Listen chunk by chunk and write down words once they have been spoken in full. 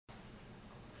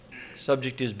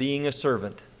Subject is being a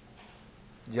servant.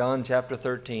 John chapter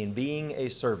 13, being a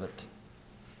servant.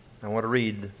 I want to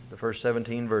read the first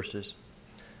 17 verses.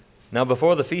 Now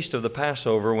before the feast of the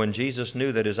Passover, when Jesus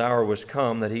knew that his hour was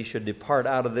come, that he should depart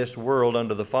out of this world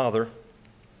unto the Father,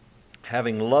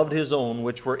 having loved his own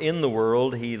which were in the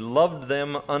world, he loved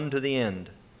them unto the end.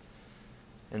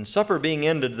 And supper being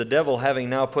ended, the devil having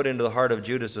now put into the heart of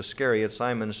Judas Iscariot,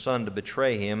 Simon's son, to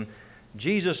betray him,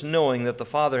 Jesus, knowing that the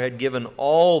Father had given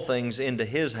all things into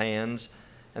his hands,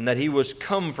 and that he was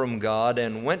come from God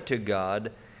and went to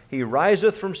God, he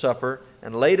riseth from supper,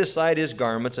 and laid aside his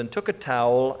garments, and took a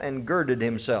towel, and girded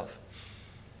himself.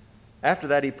 After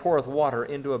that he poureth water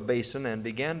into a basin, and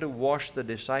began to wash the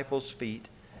disciples' feet,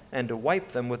 and to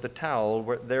wipe them with the towel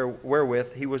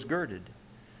wherewith he was girded.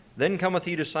 Then cometh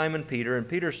he to Simon Peter, and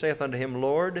Peter saith unto him,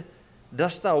 Lord,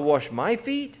 dost thou wash my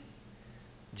feet?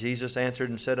 Jesus answered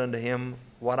and said unto him,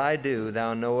 What I do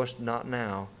thou knowest not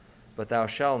now, but thou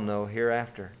shalt know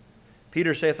hereafter.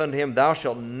 Peter saith unto him, Thou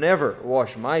shalt never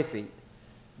wash my feet.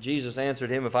 Jesus answered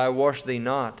him, If I wash thee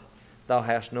not, thou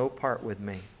hast no part with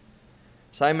me.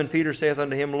 Simon Peter saith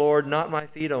unto him, Lord, not my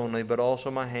feet only, but also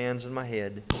my hands and my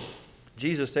head.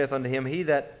 Jesus saith unto him, He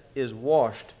that is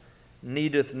washed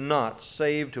needeth not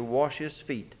save to wash his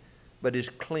feet, but is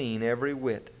clean every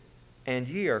whit. And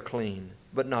ye are clean,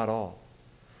 but not all.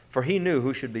 For he knew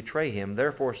who should betray him.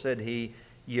 Therefore said he,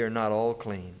 Ye are not all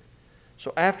clean.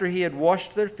 So after he had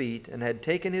washed their feet, and had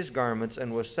taken his garments,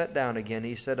 and was set down again,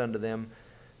 he said unto them,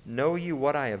 Know ye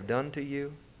what I have done to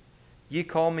you? Ye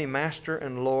call me Master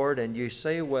and Lord, and ye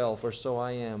say well, for so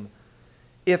I am.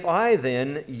 If I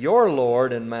then, your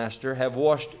Lord and Master, have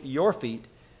washed your feet,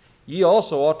 ye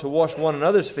also ought to wash one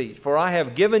another's feet. For I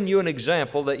have given you an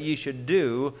example that ye should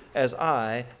do as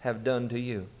I have done to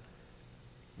you.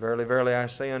 Verily, verily, I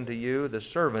say unto you, the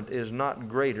servant is not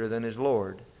greater than his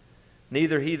Lord,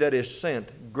 neither he that is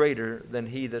sent greater than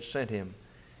he that sent him.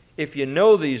 If ye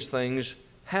know these things,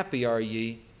 happy are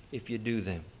ye if ye do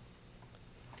them.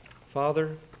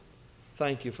 Father,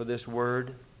 thank you for this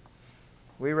word.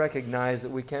 We recognize that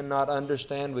we cannot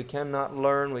understand, we cannot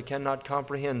learn, we cannot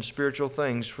comprehend spiritual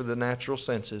things for the natural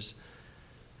senses.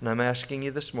 And I'm asking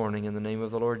you this morning in the name of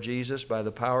the Lord Jesus, by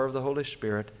the power of the Holy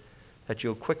Spirit, that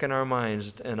you'll quicken our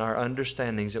minds and our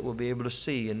understandings, that we'll be able to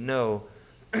see and know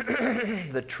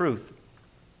the truth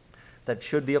that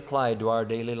should be applied to our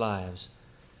daily lives.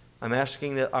 I'm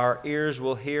asking that our ears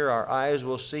will hear, our eyes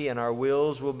will see, and our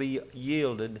wills will be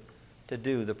yielded to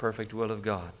do the perfect will of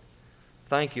God.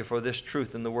 Thank you for this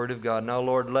truth in the Word of God. Now,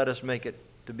 Lord, let us make it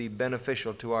to be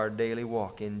beneficial to our daily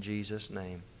walk in Jesus'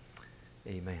 name.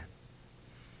 Amen.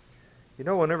 You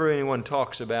know, whenever anyone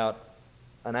talks about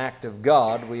an act of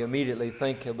God, we immediately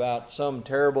think about some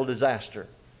terrible disaster.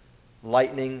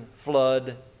 Lightning,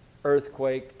 flood,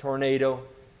 earthquake, tornado.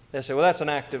 They say, well, that's an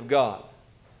act of God.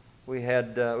 We've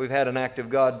had an act of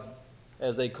God,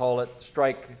 as they call it,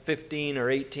 strike 15 or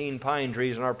 18 pine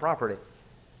trees on our property.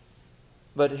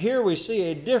 But here we see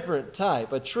a different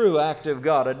type, a true act of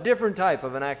God, a different type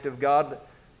of an act of God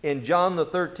in John the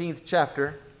 13th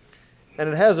chapter. And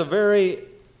it has a very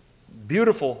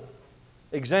beautiful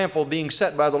example being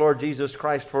set by the Lord Jesus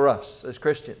Christ for us as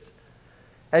Christians.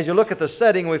 As you look at the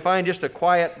setting, we find just a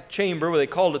quiet chamber where they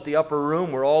called it the upper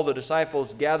room, where all the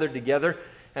disciples gathered together.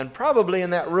 And probably in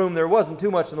that room there wasn't too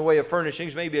much in the way of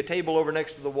furnishings, maybe a table over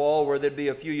next to the wall where there'd be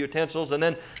a few utensils, and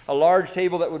then a large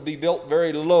table that would be built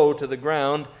very low to the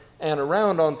ground, and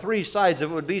around on three sides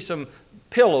of it would be some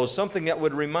pillows, something that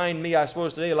would remind me, I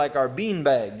suppose today, like our bean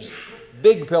bags.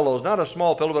 Big pillows, not a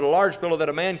small pillow, but a large pillow that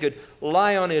a man could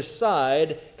lie on his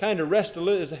side, kind of rest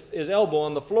his elbow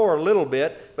on the floor a little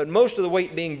bit, but most of the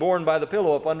weight being borne by the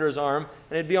pillow up under his arm,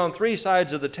 and it'd be on three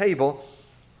sides of the table,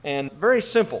 and very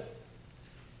simple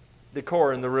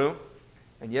decor in the room,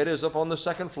 and yet is up on the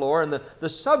second floor. And the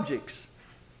subjects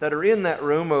that are in that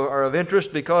room are of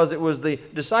interest because it was the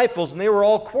disciples, and they were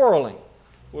all quarreling.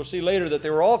 We'll see later that they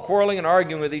were all quarreling and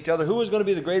arguing with each other who was going to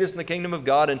be the greatest in the kingdom of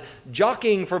God, and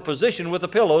jockeying for position with the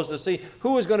pillows to see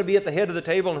who was going to be at the head of the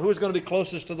table and who was going to be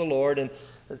closest to the Lord, and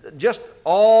just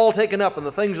all taken up in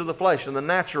the things of the flesh and the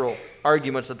natural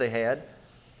arguments that they had.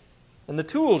 And the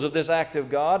tools of this act of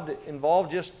God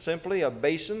involved just simply a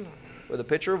basin with a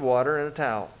pitcher of water and a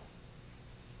towel.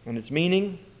 And its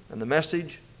meaning and the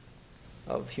message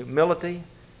of humility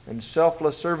and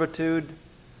selfless servitude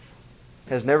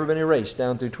has never been erased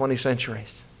down through 20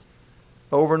 centuries.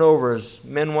 Over and over, as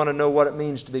men want to know what it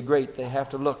means to be great, they have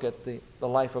to look at the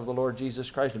life of the Lord Jesus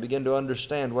Christ and begin to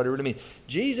understand what it really means.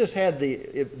 Jesus had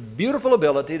the beautiful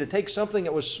ability to take something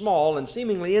that was small and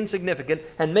seemingly insignificant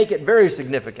and make it very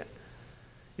significant.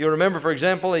 You'll remember, for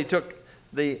example, he took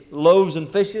the loaves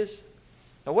and fishes.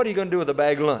 Now, what are you going to do with a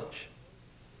bag lunch?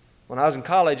 When I was in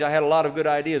college, I had a lot of good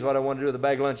ideas what I wanted to do with the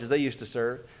bag lunches they used to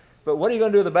serve. But what are you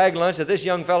going to do with the bag lunch that this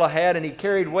young fellow had, and he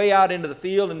carried way out into the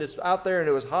field, and it's out there, and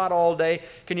it was hot all day?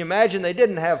 Can you imagine? They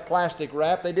didn't have plastic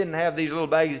wrap. They didn't have these little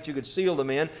bags that you could seal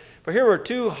them in. But here were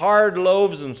 2 hard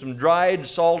loaves and some dried,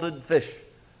 salted fish.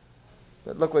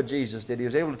 But look what Jesus did. He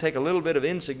was able to take a little bit of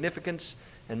insignificance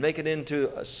and make it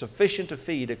into sufficient to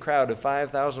feed a crowd of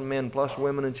 5,000 men plus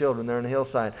women and children there on the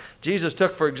hillside. Jesus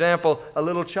took, for example, a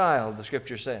little child, the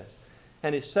Scripture says,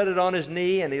 and he set it on his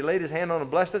knee, and he laid his hand on it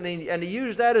and blessed it, and he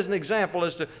used that as an example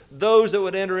as to those that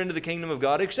would enter into the kingdom of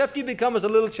God. Except you become as a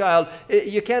little child,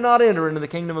 you cannot enter into the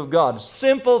kingdom of God.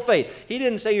 Simple faith. He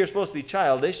didn't say you're supposed to be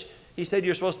childish. He said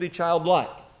you're supposed to be childlike.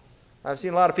 I've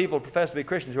seen a lot of people profess to be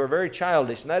Christians who are very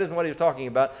childish, and that isn't what he was talking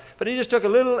about. But he just took a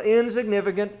little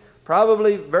insignificant,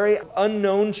 probably very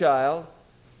unknown child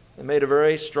and made a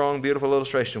very strong, beautiful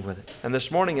illustration with it. And this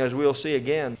morning, as we'll see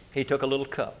again, he took a little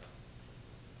cup.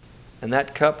 And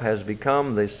that cup has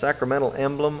become the sacramental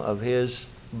emblem of his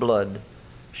blood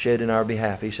shed in our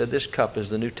behalf. He said, this cup is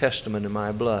the New Testament in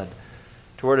my blood.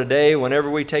 Toward a day, whenever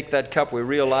we take that cup, we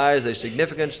realize the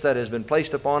significance that has been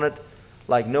placed upon it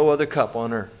like no other cup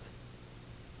on earth.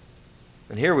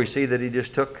 And here we see that he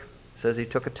just says he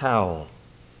took a towel,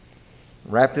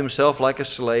 wrapped himself like a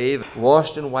slave,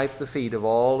 washed and wiped the feet of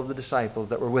all of the disciples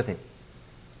that were with him.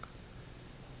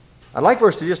 I'd like for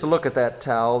us to just look at that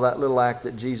towel, that little act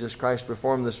that Jesus Christ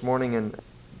performed this morning, and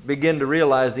begin to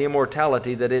realize the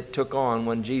immortality that it took on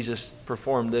when Jesus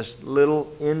performed this little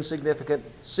insignificant,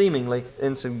 seemingly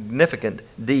insignificant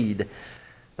deed.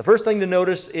 The first thing to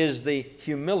notice is the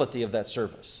humility of that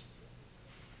service.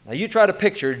 Now you try to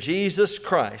picture Jesus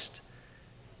Christ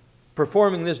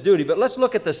performing this duty, but let's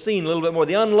look at the scene a little bit more,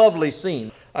 the unlovely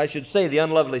scene. I should say the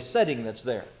unlovely setting that's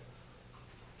there.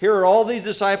 Here are all these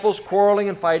disciples quarreling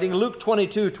and fighting. Luke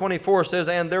 22:24 says,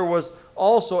 and there was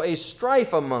also a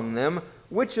strife among them,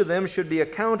 which of them should be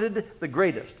accounted the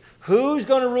greatest. Who's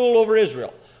going to rule over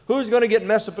Israel? Who's going to get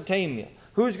Mesopotamia?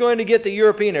 Who's going to get the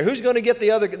European? Who's going to get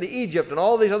the Egypt and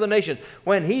all these other nations?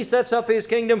 When he sets up his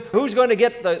kingdom, who's going to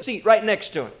get the seat right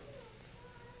next to him?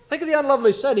 Think of the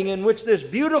unlovely setting in which this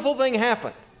beautiful thing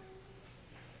happened.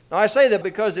 Now I say that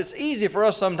because it's easy for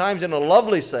us sometimes in a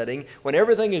lovely setting, when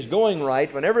everything is going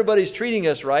right, when everybody's treating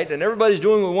us right, and everybody's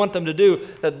doing what we want them to do,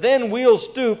 that then we'll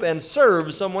stoop and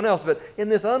serve someone else. But in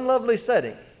this unlovely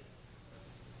setting,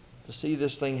 to see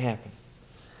this thing happen.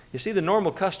 You see, the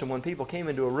normal custom when people came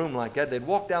into a room like that, they'd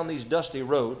walk down these dusty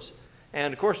roads.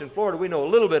 And of course in Florida we know a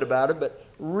little bit about it, but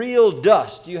real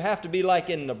dust, you have to be like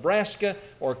in Nebraska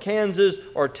or Kansas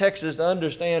or Texas to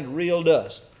understand real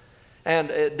dust.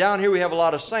 And down here we have a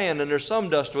lot of sand, and there's some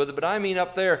dust with it, but I mean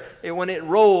up there, when it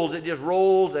rolls, it just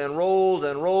rolls and rolls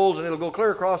and rolls, and it'll go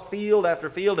clear across field after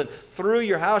field and through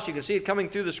your house. You can see it coming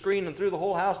through the screen and through the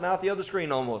whole house and out the other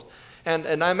screen almost.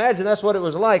 And I imagine that's what it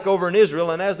was like over in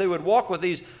Israel. And as they would walk with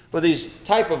these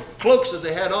type of cloaks that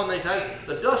they had on,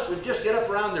 the dust would just get up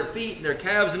around their feet and their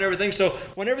calves and everything. So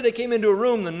whenever they came into a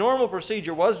room, the normal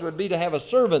procedure would be to have a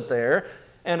servant there,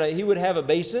 and he would have a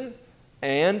basin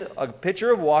and a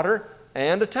pitcher of water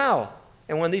and a towel.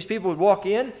 And when these people would walk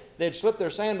in, they'd slip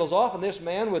their sandals off, and this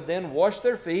man would then wash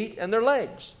their feet and their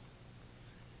legs.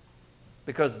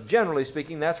 Because generally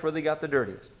speaking, that's where they got the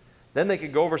dirtiest. Then they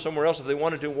could go over somewhere else if they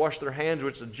wanted to wash their hands,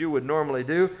 which the Jew would normally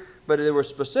do, but they were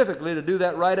specifically to do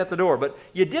that right at the door. But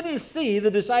you didn't see the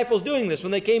disciples doing this.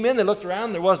 When they came in, they looked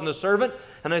around, there wasn't a servant,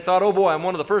 and they thought, oh boy, I'm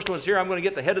one of the first ones here, I'm going to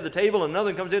get the head of the table, and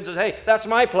another one comes in and says, hey, that's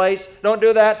my place, don't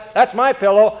do that, that's my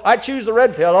pillow, I choose the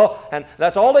red pillow, and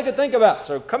that's all they could think about.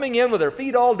 So coming in with their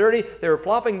feet all dirty, they were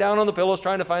plopping down on the pillows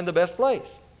trying to find the best place.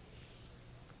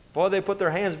 Boy, they put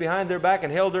their hands behind their back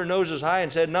and held their noses high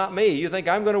and said, not me. You think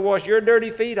I'm going to wash your dirty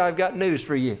feet? I've got news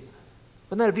for you.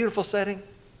 Wasn't that a beautiful setting?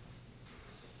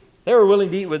 They were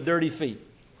willing to eat with dirty feet.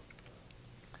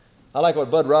 I like what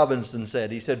Bud Robinson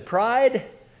said. He said, pride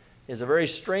is a very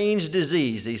strange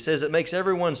disease. He says it makes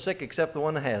everyone sick except the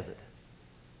one that has it.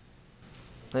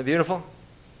 Isn't that beautiful?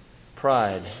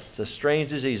 Pride. It's a strange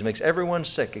disease. It makes everyone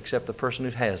sick except the person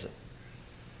who has it.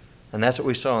 And that's what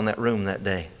we saw in that room that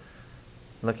day.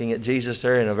 Looking at Jesus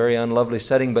there in a very unlovely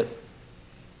setting, but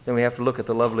then we have to look at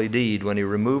the lovely deed when he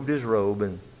removed his robe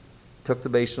and took the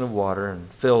basin of water and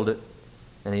filled it,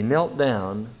 and he knelt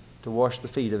down to wash the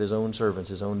feet of his own servants,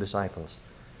 his own disciples.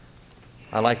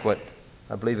 I like what,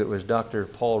 I believe it was Dr.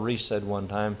 Paul Reese said one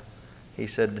time. He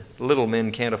said, little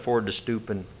men can't afford to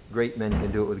stoop, and great men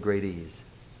can do it with great ease.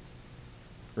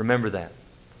 Remember that.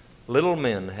 Little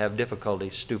men have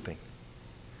difficulty stooping,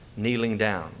 kneeling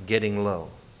down, getting low.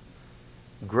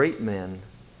 Great men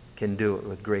can do it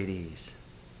with great ease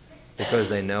because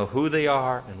they know who they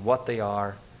are and what they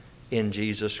are in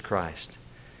Jesus Christ.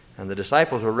 And the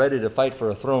disciples were ready to fight for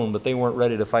a throne, but they weren't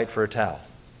ready to fight for a towel.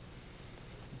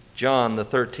 John, the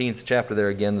 13th chapter there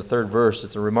again, the 3rd verse,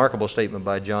 it's a remarkable statement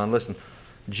by John. Listen,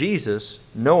 Jesus,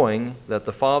 knowing that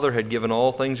the Father had given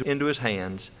all things into His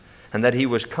hands, and that He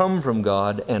was come from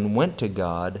God and went to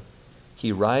God,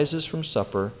 He rises from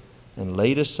supper and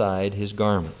laid aside His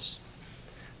garments.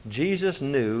 Jesus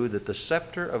knew that the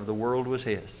scepter of the world was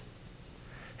His.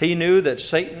 He knew that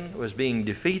Satan was being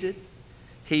defeated.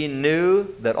 He knew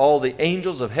that all the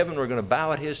angels of heaven were going to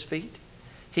bow at His feet.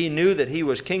 He knew that He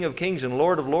was King of kings and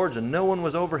Lord of lords, and no one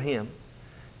was over Him.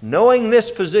 Knowing this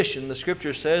position, the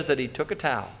Scripture says that He took a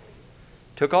towel,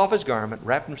 took off His garment,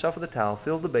 wrapped Himself with a towel,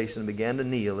 filled the basin, and began to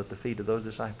kneel at the feet of those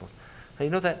disciples. Now, you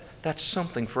know that's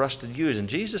something for us to use. And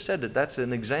Jesus said that that's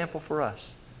an example for us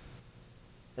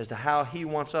as to how He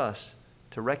wants us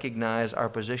to recognize our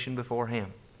position before Him.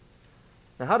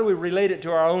 Now, how do we relate it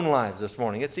to our own lives this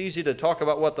morning? It's easy to talk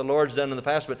about what the Lord's done in the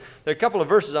past, but there are a couple of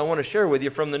verses I want to share with you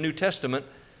from the New Testament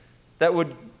that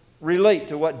would relate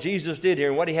to what Jesus did here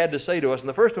and what He had to say to us. And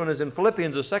the first one is in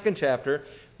Philippians, the 2nd chapter,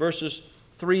 verses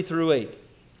 3 through 8.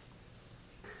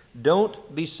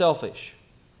 Don't be selfish.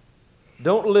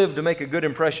 Don't live to make a good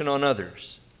impression on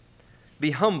others.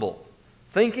 Be humble,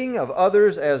 thinking of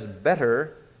others as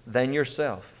better than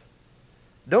yourself.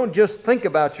 Don't just think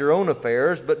about your own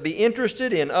affairs, but be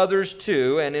interested in others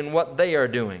too and in what they are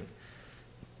doing.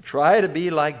 Try to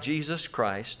be like Jesus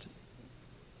Christ,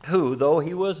 who, though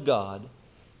He was God,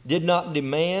 did not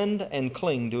demand and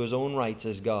cling to His own rights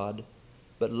as God,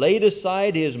 but laid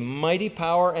aside His mighty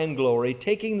power and glory,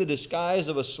 taking the disguise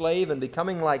of a slave and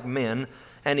becoming like men,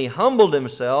 and He humbled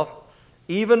Himself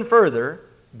even further,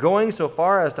 going so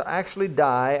far as to actually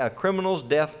die a criminal's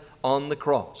death on the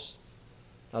cross.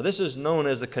 Now, this is known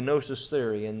as the kenosis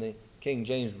theory in the King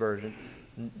James Version.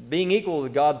 Being equal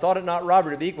with God, thought it not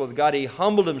robbery to be equal with God. He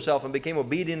humbled Himself and became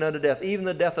obedient unto death, even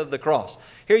the death of the cross.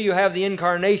 Here you have the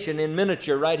incarnation in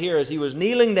miniature right here as He was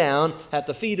kneeling down at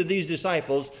the feet of these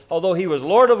disciples, although He was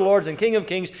Lord of lords and King of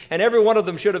kings, and every one of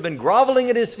them should have been groveling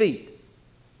at His feet.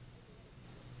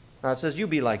 Now it says, you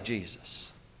be like Jesus.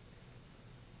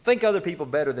 Think other people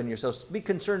better than yourselves. Be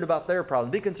concerned about their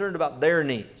problems. Be concerned about their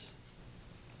needs.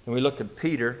 And we look at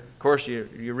Peter. Of course,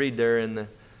 you read there in the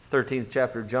 13th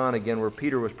chapter of John again where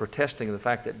Peter was protesting the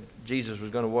fact that Jesus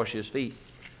was going to wash his feet.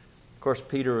 Of course,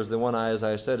 Peter was the one, as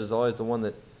I said, is always the one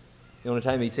that the only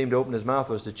time he seemed to open his mouth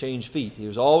was to change feet. He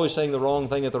was always saying the wrong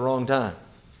thing at the wrong time.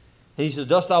 And he says,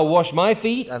 dost thou wash my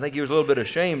feet? I think he was a little bit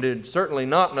ashamed. Certainly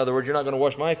not. In other words, you're not going to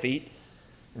wash my feet.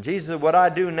 And Jesus said, what I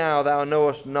do now thou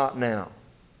knowest not now.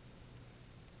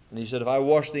 And He said, if I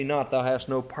wash thee not, thou hast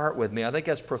no part with me. I think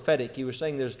that's prophetic. He was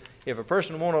saying if a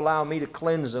person won't allow me to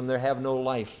cleanse them, they have no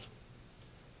life.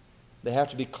 They have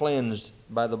to be cleansed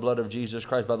by the blood of Jesus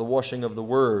Christ, by the washing of the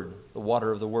Word, the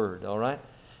water of the Word. All right?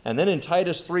 And then in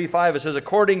Titus 3:5 it says,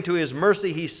 according to His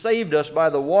mercy He saved us by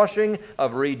the washing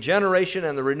of regeneration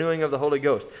and the renewing of the Holy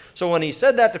Ghost. So when He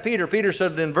said that to Peter, Peter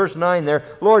said in verse 9 there,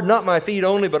 Lord, not my feet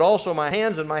only, but also my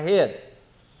hands and my head.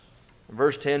 In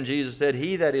verse 10, Jesus said,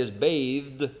 he that is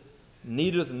bathed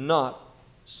needeth not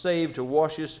save to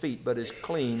wash his feet, but is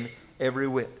clean every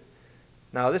whit.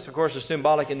 Now this, of course, is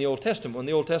symbolic in the Old Testament. When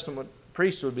the Old Testament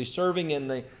priests would be serving in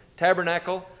the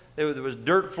tabernacle, there was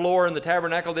dirt floor in the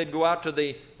tabernacle. They'd go out to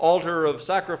the altar of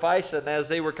sacrifice, and as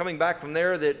they were coming back from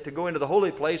there to go into the holy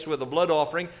place with a blood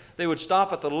offering, they would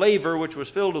stop at the laver, which was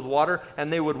filled with water,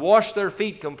 and they would wash their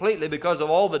feet completely because of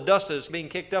all the dust that's being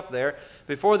kicked up there.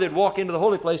 Before they'd walk into the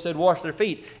holy place, they'd wash their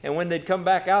feet. And when they'd come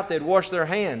back out, they'd wash their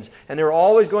hands. And they were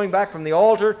always going back from the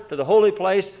altar to the holy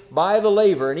place by the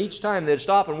laver. And each time they'd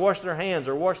stop and wash their hands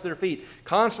or wash their feet,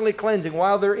 constantly cleansing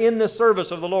while they're in the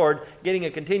service of the Lord, getting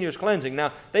a continuous cleansing.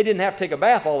 Now, they didn't have to take a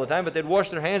bath all the time, but they'd wash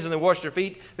their hands and they'd wash their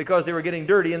feet because they were getting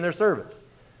dirty in their service.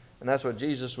 And that's what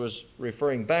Jesus was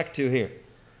referring back to here.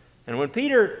 And when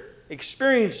Peter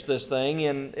experienced this thing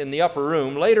in the upper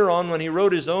room, later on when he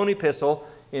wrote his own epistle,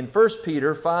 in 1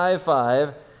 Peter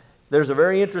 5:5, there's a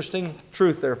very interesting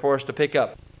truth there for us to pick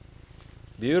up.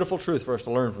 Beautiful truth for us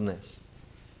to learn from this.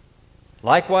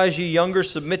 Likewise, ye younger,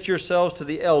 submit yourselves to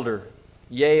the elder.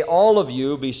 Yea, all of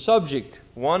you be subject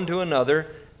one to another,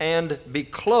 and be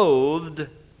clothed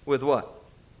with what?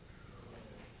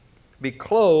 Be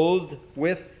clothed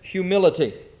with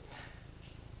humility.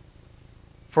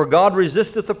 For God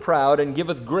resisteth the proud and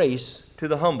giveth grace to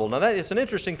the humble. Now it's an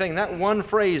interesting thing. That one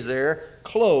phrase there,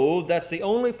 clothed, that's the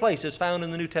only place it's found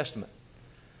in the New Testament.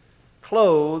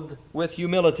 Clothed with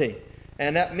humility.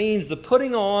 And that means the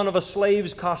putting on of a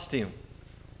slave's costume.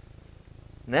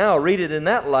 Now read it in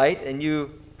that light and you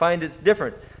find it's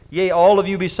different. Yea, all of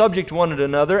you be subject one to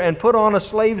another, and put on a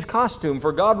slave's costume,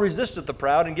 for God resisteth the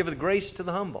proud and giveth grace to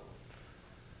the humble.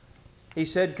 He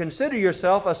said, consider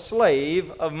yourself a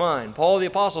slave of mine. Paul the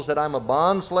Apostle said, I'm a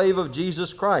bond slave of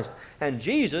Jesus Christ. And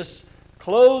Jesus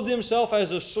clothed himself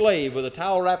as a slave with a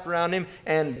towel wrapped around him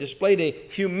and displayed a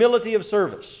humility of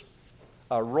service,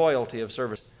 a royalty of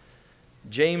service.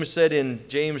 James said in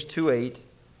James 2:8,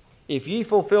 if ye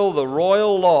fulfill the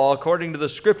royal law according to the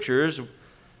Scriptures,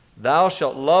 thou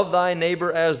shalt love thy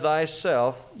neighbor as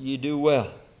thyself, ye do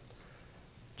well.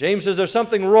 James says there's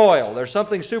something royal, there's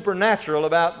something supernatural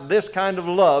about this kind of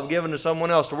love given to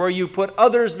someone else, to where you put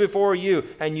others before you,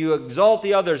 and you exalt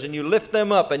the others, and you lift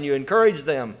them up, and you encourage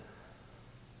them.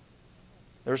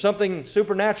 There's something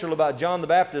supernatural about John the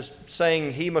Baptist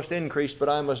saying, he must increase, but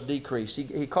I must decrease.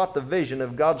 He caught the vision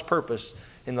of God's purpose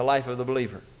in the life of the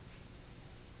believer.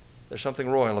 There's something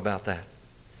royal about that.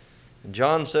 And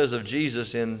John says of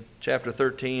Jesus in chapter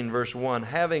 13, verse 1,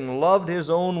 having loved his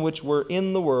own which were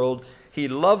in the world, he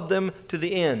loved them to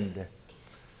the end.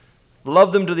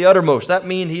 Loved them to the uttermost. That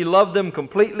means he loved them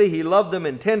completely. He loved them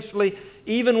intensely,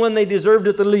 even when they deserved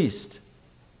it the least.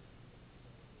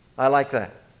 I like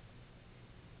that.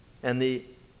 And the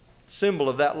symbol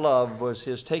of that love was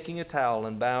his taking a towel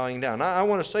and bowing down. Now, I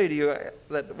want to say to you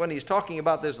that when he's talking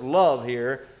about this love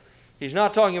here, he's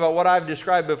not talking about what I've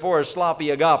described before as sloppy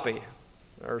agape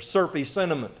or syrupy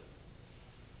sentiment.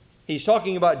 He's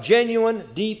talking about genuine,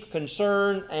 deep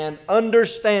concern and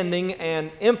understanding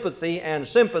and empathy and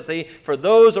sympathy for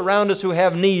those around us who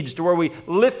have needs, to where we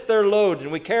lift their loads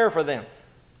and we care for them.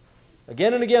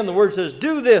 Again and again the Word says,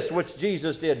 do this which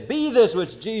Jesus did. Be this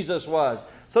which Jesus was.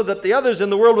 So that the others in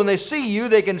the world, when they see you,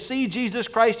 they can see Jesus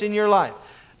Christ in your life.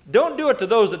 Don't do it to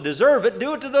those that deserve it.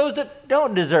 Do it to those that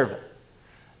don't deserve it.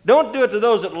 Don't do it to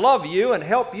those that love you and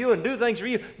help you and do things for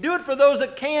you. Do it for those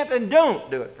that can't and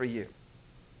don't do it for you.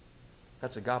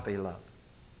 That's agape love.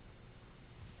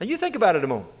 Now you think about it a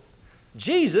moment.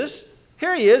 Jesus,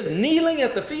 here he is, kneeling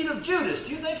at the feet of Judas.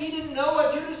 Do you think he didn't know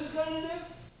what Judas was going to do?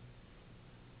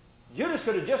 Judas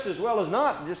could have just as well as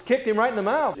not just kicked him right in the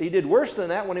mouth. He did worse than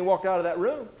that when he walked out of that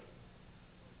room.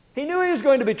 He knew he was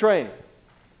going to betray him.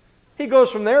 He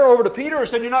goes from there over to Peter and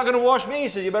said, you're not going to wash me. He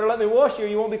said, you better let me wash you or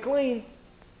you won't be clean.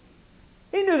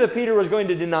 He knew that Peter was going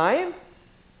to deny him.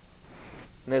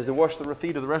 And as they washed the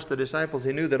feet of the rest of the disciples,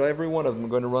 he knew that every one of them were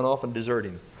going to run off and desert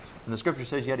him. And the Scripture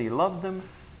says, yet he loved them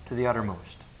to the uttermost.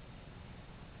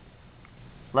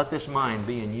 Let this mind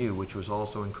be in you, which was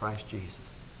also in Christ Jesus.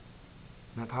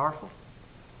 Isn't that powerful?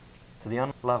 To the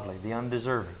unlovely, the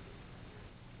undeserving.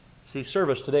 See,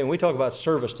 service today, when we talk about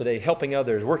service today, helping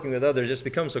others, working with others, it's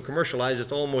become so commercialized,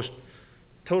 it's almost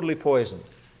totally poisoned.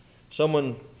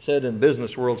 Someone said in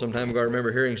business world some time ago, I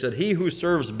remember hearing, said, he who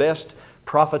serves best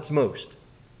profits most.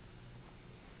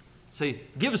 See,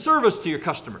 give service to your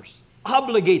customers.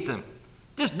 Obligate them.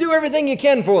 Just do everything you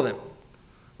can for them.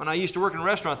 When I used to work in a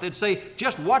restaurant, they'd say,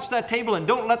 just watch that table and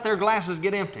don't let their glasses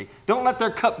get empty. Don't let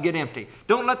their cup get empty.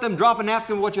 Don't let them drop a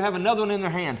napkin while you have another one in their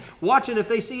hand. Watch it. If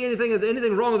they see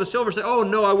anything wrong with the silver, say, oh,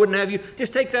 no, I wouldn't have you.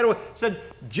 Just take that away. Said,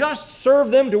 just serve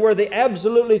them to where they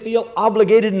absolutely feel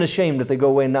obligated and ashamed if they go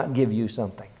away and not give you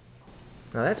something.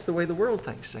 Now, that's the way the world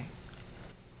thinks, see?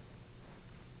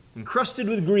 Encrusted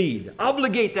with greed.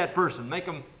 Obligate that person. Make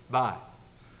them buy.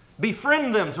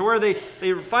 Befriend them to where they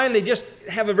finally just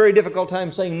have a very difficult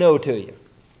time saying no to you.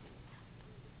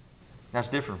 That's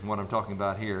different from what I'm talking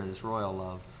about here, this royal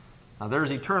love. Now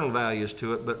there's eternal values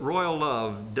to it, but royal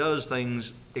love does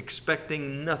things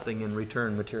expecting nothing in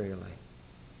return materially.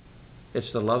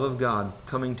 It's the love of God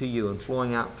coming to you and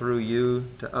flowing out through you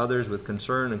to others with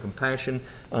concern and compassion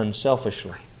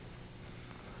unselfishly.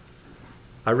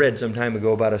 I read some time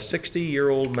ago about a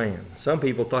 60-year-old man. Some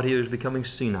people thought he was becoming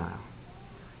senile.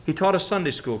 He taught a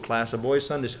Sunday school class, a boys'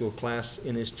 Sunday school class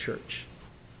in his church.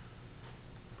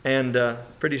 And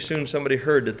pretty soon somebody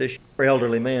heard that this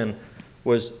elderly man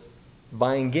was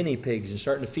buying guinea pigs and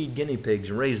starting to feed guinea pigs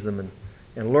and raise them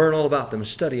and learn all about them and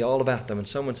study all about them. And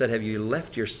someone said, have you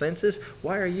left your senses?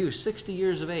 Why are you, 60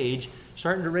 years of age,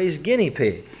 starting to raise guinea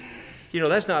pigs? You know,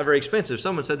 that's not very expensive.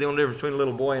 Someone said the only difference between a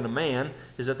little boy and a man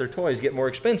is that their toys get more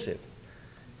expensive.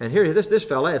 And here, this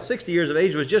fella at 60 years of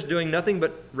age was just doing nothing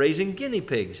but raising guinea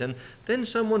pigs. And then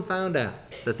someone found out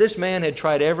that this man had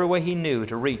tried every way he knew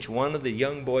to reach one of the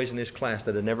young boys in his class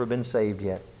that had never been saved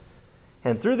yet.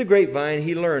 And through the grapevine,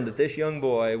 he learned that this young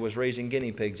boy was raising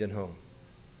guinea pigs at home.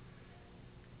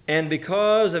 And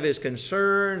because of his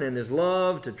concern and his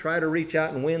love to try to reach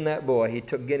out and win that boy, he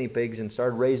took guinea pigs and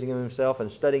started raising them himself and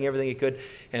studying everything he could.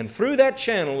 And through that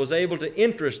channel was able to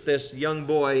interest this young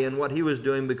boy in what he was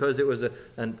doing because it was a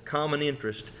common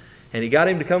interest. And he got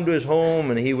him to come to his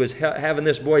home, and he was having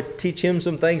this boy teach him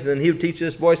some things, and then he would teach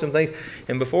this boy some things.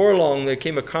 And before long, there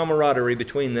came a camaraderie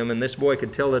between them, and this boy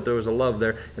could tell that there was a love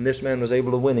there, and this man was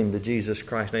able to win him to Jesus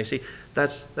Christ. Now, you see,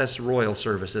 that's royal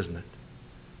service, isn't it?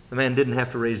 The man didn't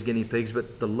have to raise guinea pigs,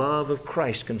 but the love of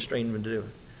Christ constrained him to do it.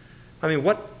 I mean,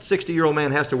 what 60-year-old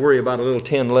man has to worry about a little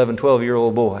 10, 11,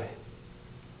 12-year-old boy?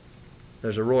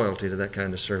 There's a royalty to that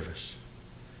kind of service.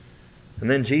 And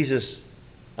then Jesus,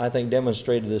 I think,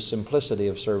 demonstrated the simplicity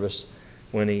of service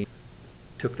when he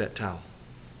took that towel.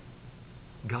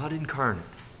 God incarnate,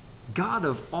 God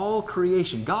of all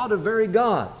creation, God of very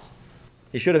gods.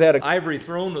 He should have had an ivory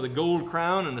throne with a gold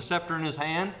crown and a scepter in his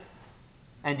hand.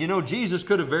 And you know, Jesus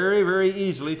could have very, very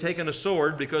easily taken a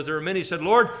sword, because there were many who said,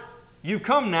 Lord, you've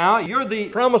come now. You're the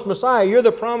promised Messiah. You're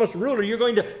the promised ruler. You're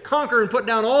going to conquer and put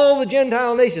down all the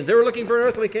Gentile nations. They were looking for an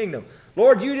earthly kingdom.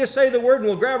 Lord, you just say the word and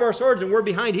we'll grab our swords and we're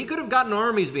behind. He could have gotten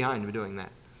armies behind him doing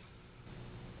that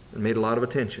and made a lot of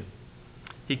attention.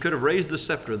 He could have raised the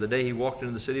scepter the day he walked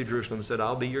into the city of Jerusalem and said,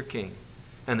 I'll be your king.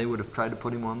 And they would have tried to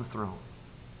put him on the throne.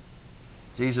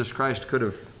 Jesus Christ could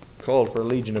have called for a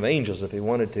legion of angels if he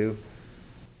wanted to.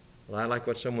 Well, I like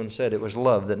what someone said. It was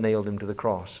love that nailed him to the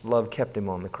cross. Love kept him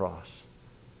on the cross.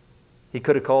 He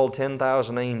could have called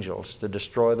 10,000 angels to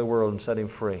destroy the world and set him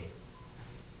free.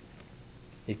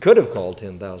 He could have called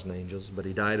 10,000 angels, but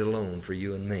he died alone for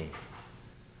you and me.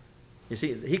 You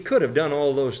see, he could have done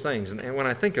all those things. And when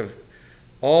I think of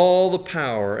all the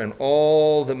power and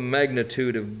all the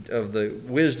magnitude of the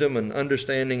wisdom and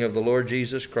understanding of the Lord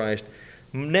Jesus Christ,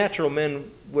 natural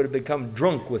men would have become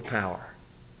drunk with power.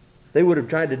 They would have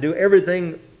tried to do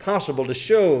everything possible to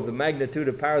show the magnitude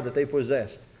of power that they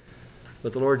possessed.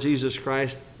 But the Lord Jesus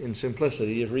Christ, in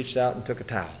simplicity, just reached out and took a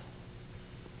towel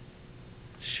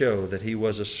to show that he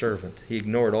was a servant. He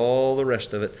ignored all the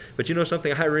rest of it. But you know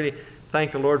something I really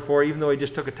thank the Lord for? Even though he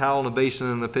just took a towel and a basin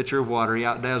and a pitcher of water, he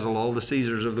outdazzled all the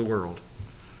Caesars of the world.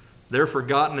 They're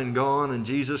forgotten and gone, and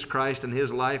Jesus Christ and his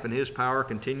life and his power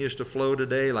continues to flow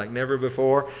today like never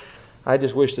before. I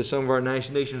just wish that some of our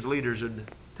nation's leaders would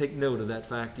take note of that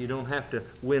fact. You don't have to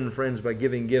win friends by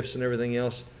giving gifts and everything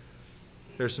else.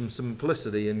 There's some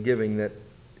simplicity in giving that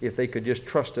if they could just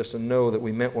trust us and know that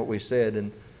we meant what we said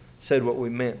and said what we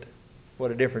meant,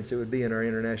 what a difference it would be in our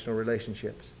international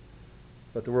relationships.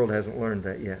 But the world hasn't learned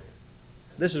that yet.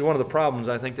 This is one of the problems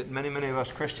I think that many of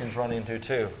us Christians run into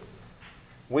too.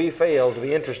 We fail to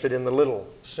be interested in the little,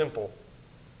 simple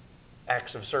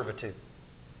acts of servitude.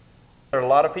 There are a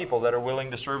lot of people that are willing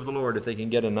to serve the Lord if they can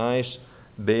get a nice,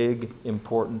 big,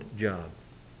 important job.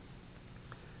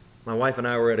 My wife and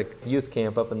I were at a youth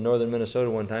camp up in northern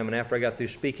Minnesota one time, and after I got through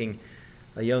speaking,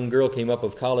 a young girl came up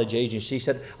of college age, and she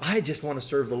said, I just want to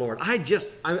serve the Lord. I just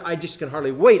can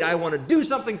hardly wait. I want to do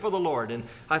something for the Lord. And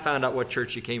I found out what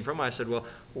church she came from. I said, well,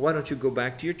 why don't you go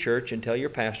back to your church and tell your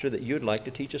pastor that you'd like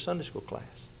to teach a Sunday school class?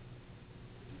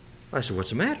 I said,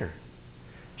 what's the matter?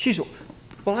 She said,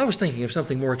 well, I was thinking of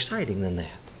something more exciting than that.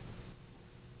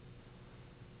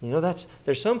 You know,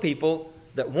 there's some people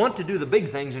that want to do the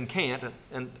big things and can't,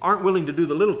 and aren't willing to do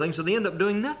the little things, so they end up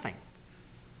doing nothing.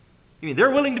 You mean,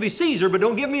 they're willing to be Caesar, but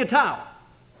don't give me a towel.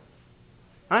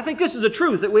 And I think this is a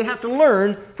truth that we have to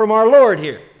learn from our Lord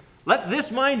here. Let this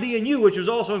mind be in you, which was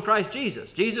also in Christ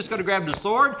Jesus. Jesus could have grabbed a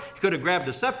sword, he could have grabbed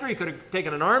a scepter, he could have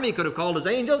taken an army, he could have called his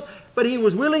angels, but he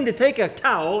was willing to take a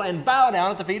towel and bow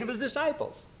down at the feet of his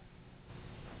disciples.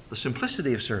 The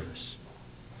simplicity of service.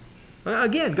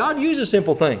 Again, God uses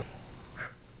simple things.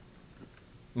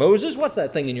 Moses, what's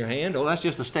that thing in your hand? Oh, that's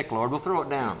just a stick, Lord. We'll throw it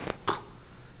down.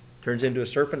 Turns into a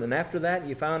serpent, and after that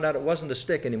you found out it wasn't a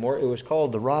stick anymore. It was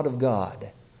called the rod of God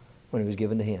when it was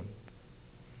given to him.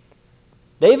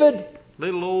 David,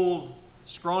 little old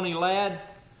scrawny lad,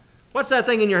 what's that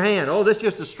thing in your hand? Oh, this is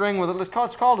just a string with it.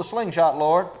 It's called a slingshot,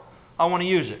 Lord. I want to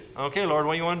use it. Okay, Lord,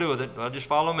 what do you want to do with it? Well, just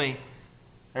follow me.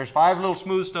 There's 5 little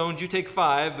smooth stones. You take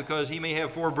 5 because he may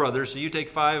have 4 brothers, so you take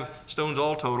 5 stones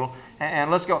all total. And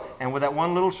let's go. And with that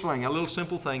one little sling, a little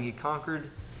simple thing, he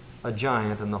conquered a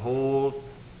giant, and the whole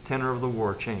tenor of the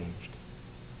war changed.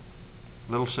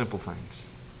 Little simple things.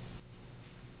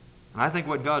 And I think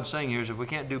what God's saying here is if we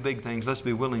can't do big things, let's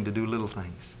be willing to do little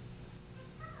things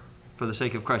for the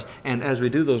sake of Christ. And as we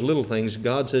do those little things,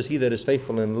 God says, he that is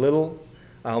faithful in little,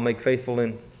 I'll make faithful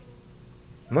in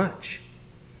much.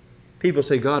 People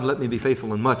say, God, let me be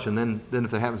faithful in much, and then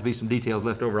if there happens to be some details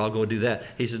left over, I'll go do that.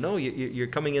 He says, no, you're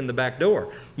coming in the back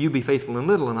door. You be faithful in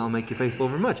little, and I'll make you faithful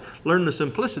over much. Learn the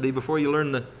simplicity before you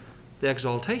learn the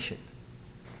exaltation.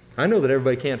 I know that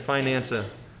everybody can't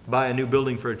buy a new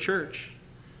building for a church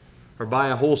or buy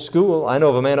a whole school. I know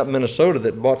of a man up in Minnesota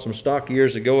that bought some stock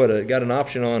years ago, got an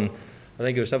option on, I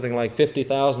think it was something like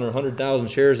 50,000 or 100,000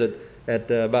 shares at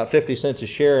about 50 cents a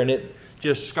share, and it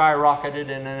just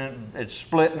skyrocketed, and then it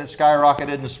split, and it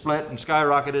skyrocketed and split and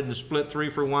skyrocketed and split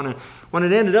 3 for 1. And when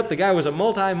it ended up, the guy was a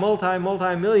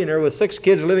multi-millionaire with 6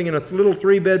 kids living in a little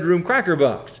 3-bedroom cracker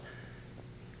box.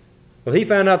 Well, he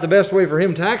found out the best way for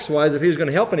him tax-wise, if he was going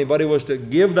to help anybody, was to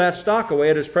give that stock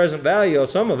away at its present value,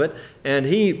 some of it, and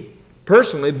he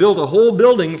personally built a whole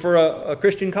building for a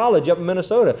Christian college up in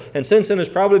Minnesota, and since then has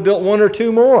probably built 1 or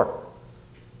 2 more.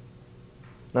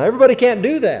 Now, everybody can't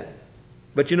do that.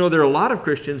 But you know, there are a lot of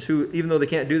Christians who, even though they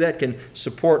can't do that, can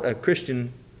support a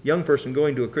Christian young person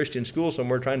going to a Christian school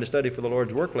somewhere trying to study for the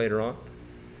Lord's work later on.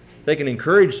 They can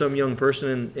encourage some young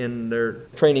person in their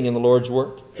training in the Lord's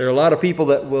work. There are a lot of people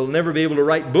that will never be able to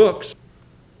write books,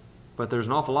 but there's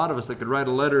an awful lot of us that could write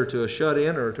a letter to a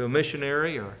shut-in or to a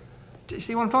missionary. Do you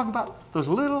see what I'm talking about? Those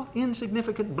little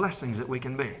insignificant blessings that we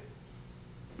can be.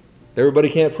 Everybody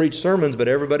can't preach sermons, but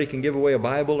everybody can give away a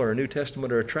Bible or a New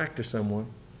Testament or a tract to someone.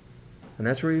 And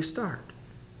that's where you start.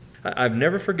 I've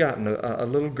never forgotten a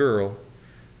little girl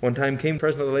one time came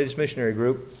president of the Ladies Missionary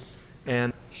Group,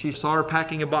 and she saw her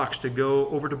packing a box to go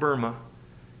over to Burma,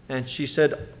 and she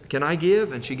said, "Can I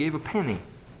give?" And she gave a penny.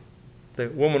 The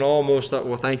woman almost thought,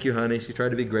 "Well, thank you, honey." She tried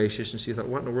to be gracious, and she thought,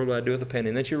 "What in the world do I do with a penny?"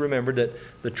 And then she remembered that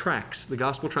the tracts, the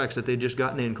gospel tracts that they'd just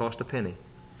gotten in, cost a penny.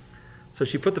 So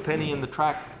she put the penny in the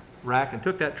tract rack and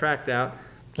took that tract out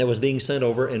that was being sent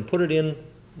over and put it in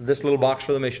this little box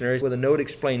for the missionaries with a note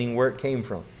explaining where it came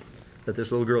from, that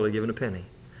this little girl had given a penny.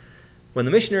 When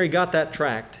the missionary got that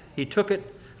tract, he took it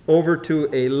over to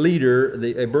a leader,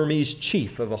 a Burmese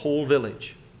chief of a whole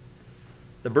village.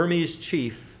 The Burmese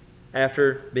chief,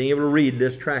 after being able to read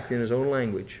this tract in his own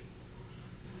language,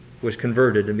 was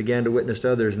converted and began to witness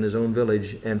to others in his own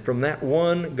village. And from that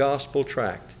one gospel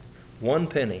tract, 1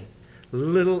 penny,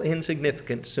 little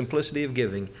insignificant simplicity of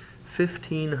giving,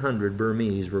 1,500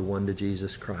 Burmese were won to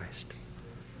Jesus Christ.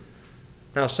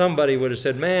 Now somebody would have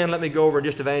said, "Man, let me go over and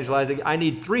just evangelize. I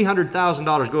need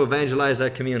 $300,000 to go evangelize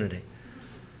that community."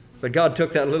 But God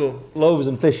took that little loaves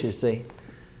and fishes, see,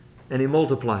 and He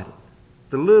multiplied it.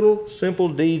 The little simple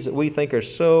deeds that we think are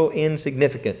so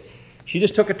insignificant. She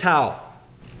just took a towel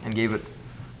and gave it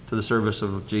to the service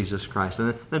of Jesus Christ.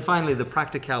 And then finally, the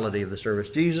practicality of the service.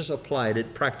 Jesus applied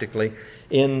it practically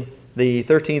in the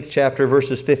 13th chapter,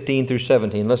 verses 15 through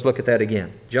 17. Let's look at that again.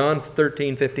 John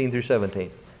 13, 15 through 17.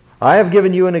 "I have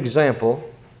given you an example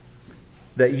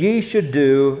that ye should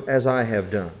do as I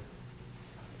have done.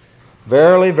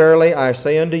 Verily, verily, I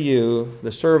say unto you,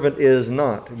 the servant is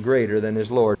not greater than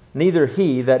his Lord, neither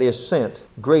he that is sent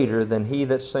greater than he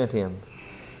that sent him.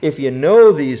 If ye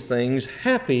know these things,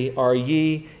 happy are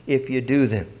ye if ye do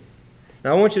them."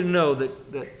 Now I want you to know that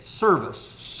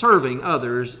serving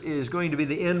others, is going to be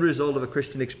the end result of a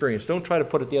Christian experience. Don't try to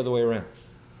put it the other way around.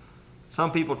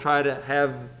 Some people try to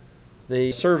have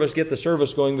get the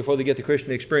service going before they get the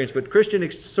Christian experience. But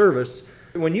Christian service,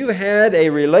 when you've had a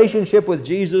relationship with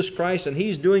Jesus Christ and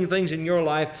He's doing things in your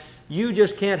life, you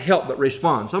just can't help but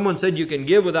respond. Someone said you can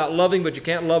give without loving, but you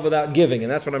can't love without giving.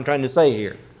 And that's what I'm trying to say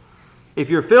here. If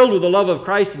you're filled with the love of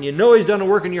Christ and you know He's done a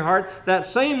work in your heart, that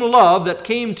same love that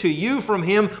came to you from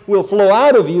Him will flow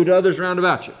out of you to others around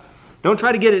about you. Don't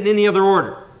try to get it in any other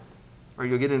order, or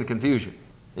you'll get into confusion.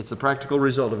 It's the practical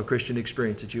result of a Christian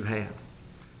experience that you've had.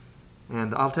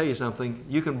 And I'll tell you something,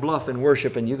 you can bluff in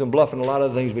worship and you can bluff in a lot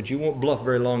of things, but you won't bluff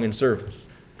very long in service.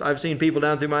 I've seen people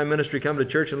down through my ministry come to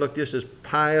church and look just as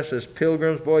pious as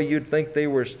pilgrims. Boy, you'd think they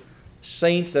were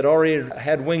saints that already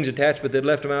had wings attached, but they'd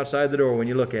left them outside the door when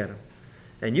you look at them.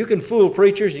 And you can fool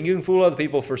preachers and you can fool other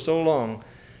people for so long.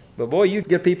 But boy, you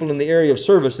get people in the area of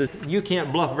services, you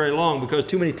can't bluff very long because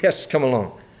too many tests come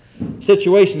along.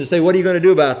 Situations that say, what are you going to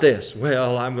do about this?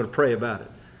 Well, I'm going to pray about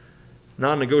it.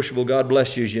 Non-negotiable, God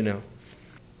bless you, as you know.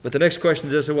 But the next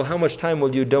question is, well, how much time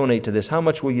will you donate to this? How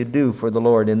much will you do for the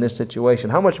Lord in this situation?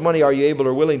 How much money are you able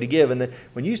or willing to give? And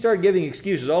when you start giving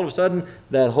excuses, all of a sudden,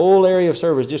 that whole area of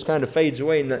service just kind of fades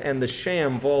away and the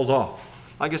sham falls off.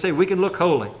 Like I say, we can look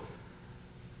holy.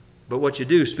 But what you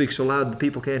do speaks so loud that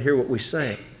people can't hear what we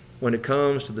say when it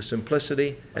comes to the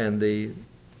simplicity and the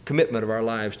commitment of our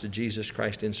lives to Jesus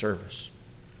Christ in service.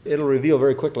 It'll reveal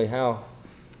very quickly how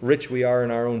rich we are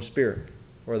in our own spirit,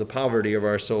 or the poverty of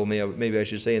our soul, maybe I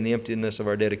should say, in the emptiness of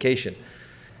our dedication.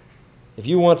 If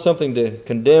you want something to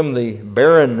condemn the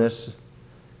barrenness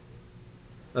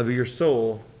of your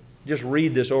soul, just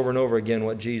read this over and over again,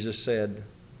 what Jesus said,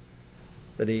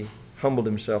 that He humbled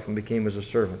Himself and became as a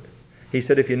servant. He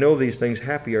said, if you know these things,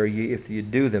 happy are ye if you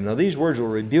do them. Now these words will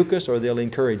rebuke us or they'll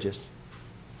encourage us,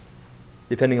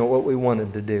 depending on what we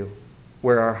wanted to do,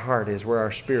 where our heart is, where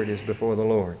our spirit is before the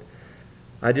Lord.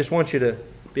 I just want you to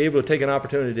be able to take an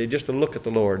opportunity just to look at the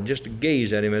Lord and just to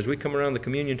gaze at Him as we come around the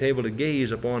communion table, to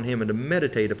gaze upon Him and to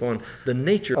meditate upon the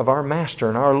nature of our Master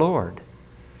and our Lord.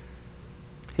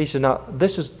 He said, now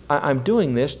I'm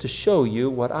doing this to show you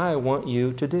what I want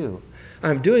you to do.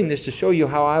 I'm doing this to show you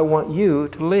how I want you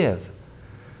to live.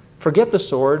 Forget the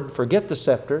sword, forget the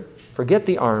scepter, forget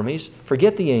the armies,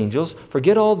 forget the angels,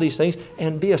 forget all these things,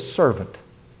 and be a servant.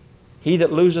 He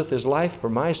that loseth his life for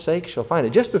my sake shall find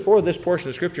it. Just before this portion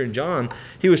of Scripture in John,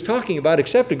 he was talking about,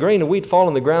 except a grain of wheat fall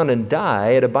on the ground and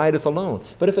die, it abideth alone.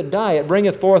 But if it die, it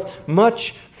bringeth forth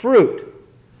much fruit.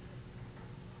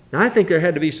 Now I think there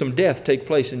had to be some death take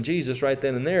place in Jesus right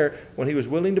then and there when He was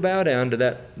willing to bow down to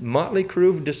that motley crew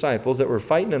of disciples that were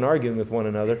fighting and arguing with one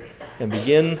another and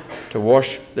begin to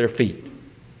wash their feet.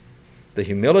 The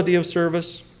humility of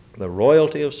service, the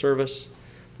royalty of service,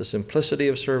 the simplicity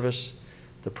of service,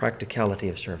 the practicality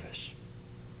of service.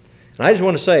 And I just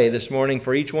want to say this morning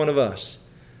for each one of us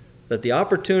that the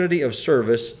opportunity of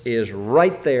service is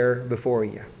right there before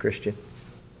you, Christian.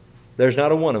 There's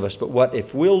not a one of us, but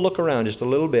if we'll look around just a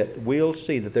little bit, we'll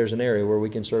see that there's an area where we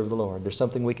can serve the Lord. There's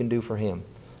something we can do for Him.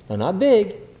 Now, not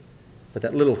big, but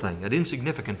that little thing, that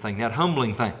insignificant thing, that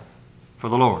humbling thing for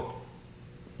the Lord.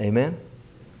 Amen?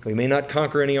 We may not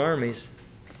conquer any armies,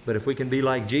 but if we can be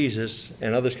like Jesus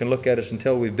and others can look at us and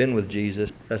tell we've been with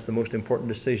Jesus, that's the most important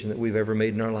decision that we've ever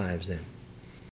made in our lives then.